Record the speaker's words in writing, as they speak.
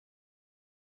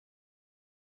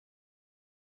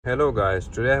Hello guys,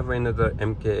 today I have another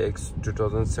MKX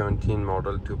 2017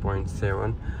 model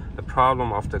 2.7. The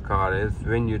problem of the car is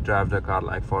when you drive the car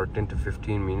like for 10 to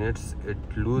 15 minutes, it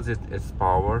loses its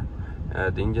power.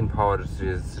 The engine power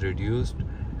is reduced,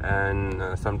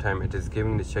 and sometimes it is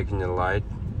giving the check engine light.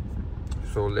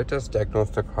 So let us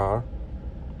diagnose the car.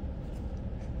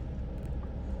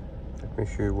 Let me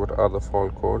show you what are the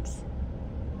fault codes.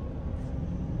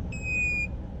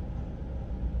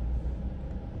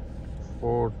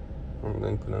 Ford and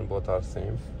Lincoln, both are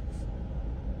same.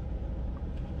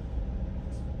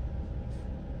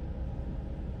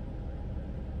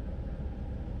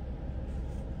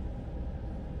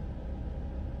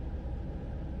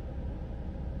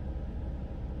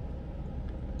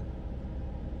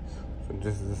 So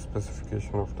this is the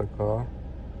specification of the car,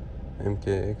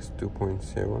 MKX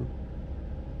 2.7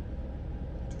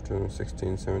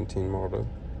 2016-17 model.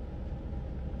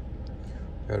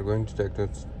 We are going to take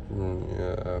this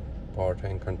power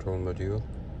tank control module,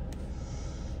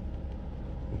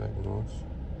 diagnose.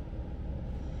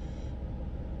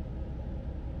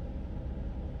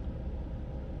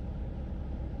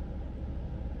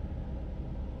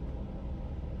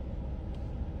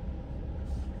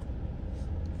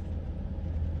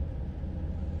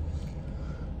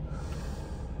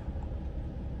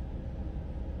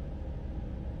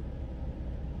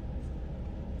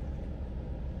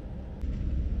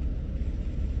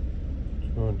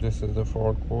 So this is the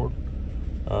fault code.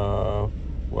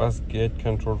 Was gate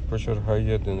control pressure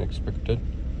higher than expected,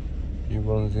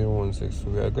 P1016. So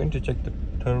we are going to check the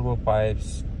turbo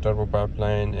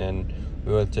pipeline, and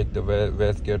we will check the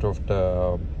wastegate of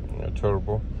the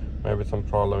turbo. Maybe some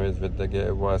problem is with the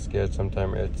wastegate.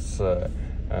 Sometimes it's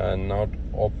not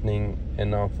opening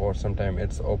enough, or sometimes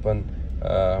it's open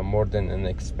more than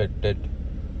expected.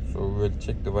 So we'll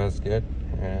check the wastegate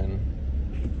and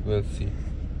we'll see.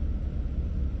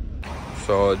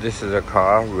 So this is a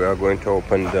car. We are going to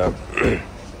open the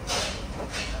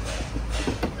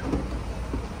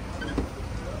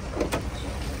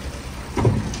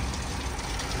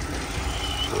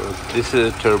so this is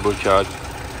a turbocharged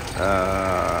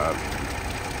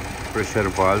pressure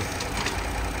valve.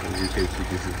 As you can see,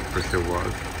 this is the pressure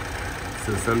valve.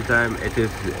 So sometimes it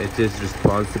is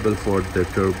responsible for the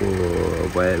turbo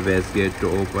wastegate to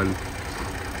open.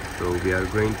 So we are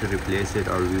going to replace it,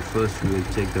 or we will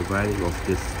check the wiring of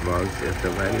this valve. If the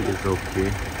wiring is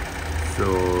okay,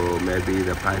 so maybe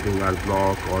the piping are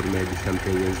blocked, or maybe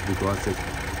something else, because it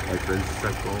will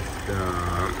suck off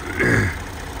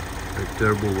the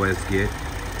turbo wastegate.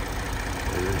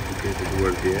 And it's located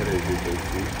over there, as you can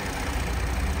see.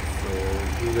 So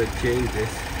we will change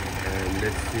this, and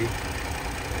let's see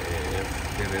if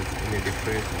there is any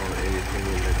difference or anything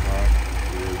in the car.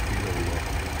 We will see or not.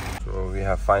 So we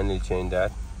have finally changed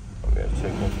that. We are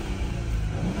checking.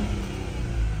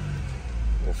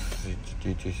 Let's see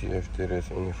GTC if there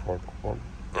is any fault code.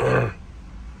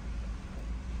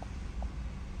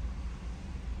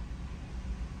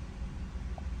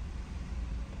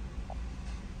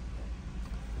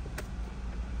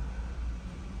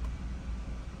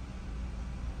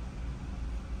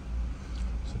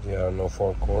 So there are no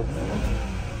fault codes.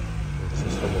 The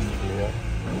system is clear.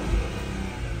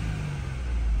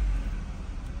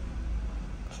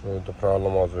 So the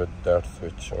problem was with that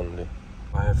switch only.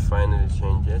 I have finally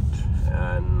changed it,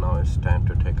 and now it's time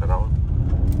to take around.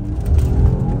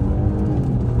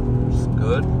 It's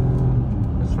good.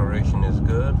 Restoration is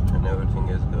good, and everything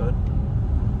is good.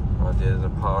 Now there's a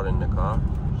power in the car.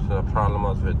 So the problem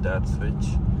was with that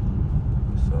switch.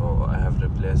 So I have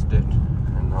replaced it,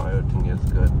 and now everything is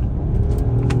good.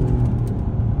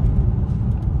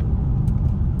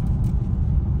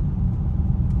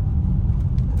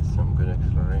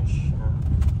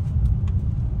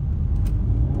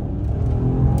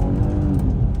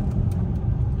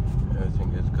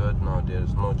 Everything is good now.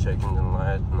 There's no checking the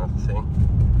light, nothing.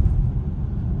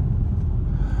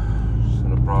 So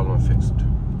the problem fixed.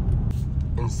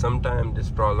 And sometimes this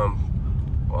problem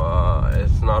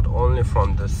is not only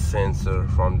from the sensor,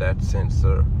 from that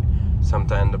sensor.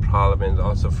 Sometimes the problem is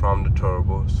also from the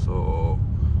turbo. So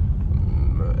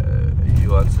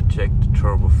you also check the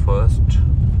turbo first.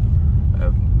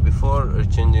 Before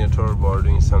changing a turbo or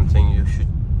doing something, you should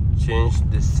change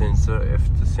this sensor. If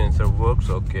the sensor works,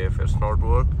 okay. If it's not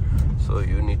work, so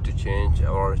you need to change,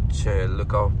 or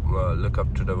look up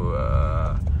to the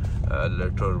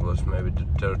turbos. Maybe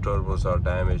the turbos are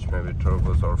damaged, maybe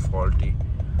turbos are faulty,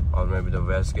 or maybe the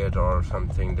wastegate or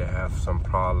something, they have some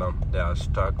problem, they are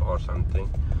stuck or something.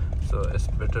 So it's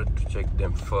better to check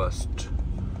them first.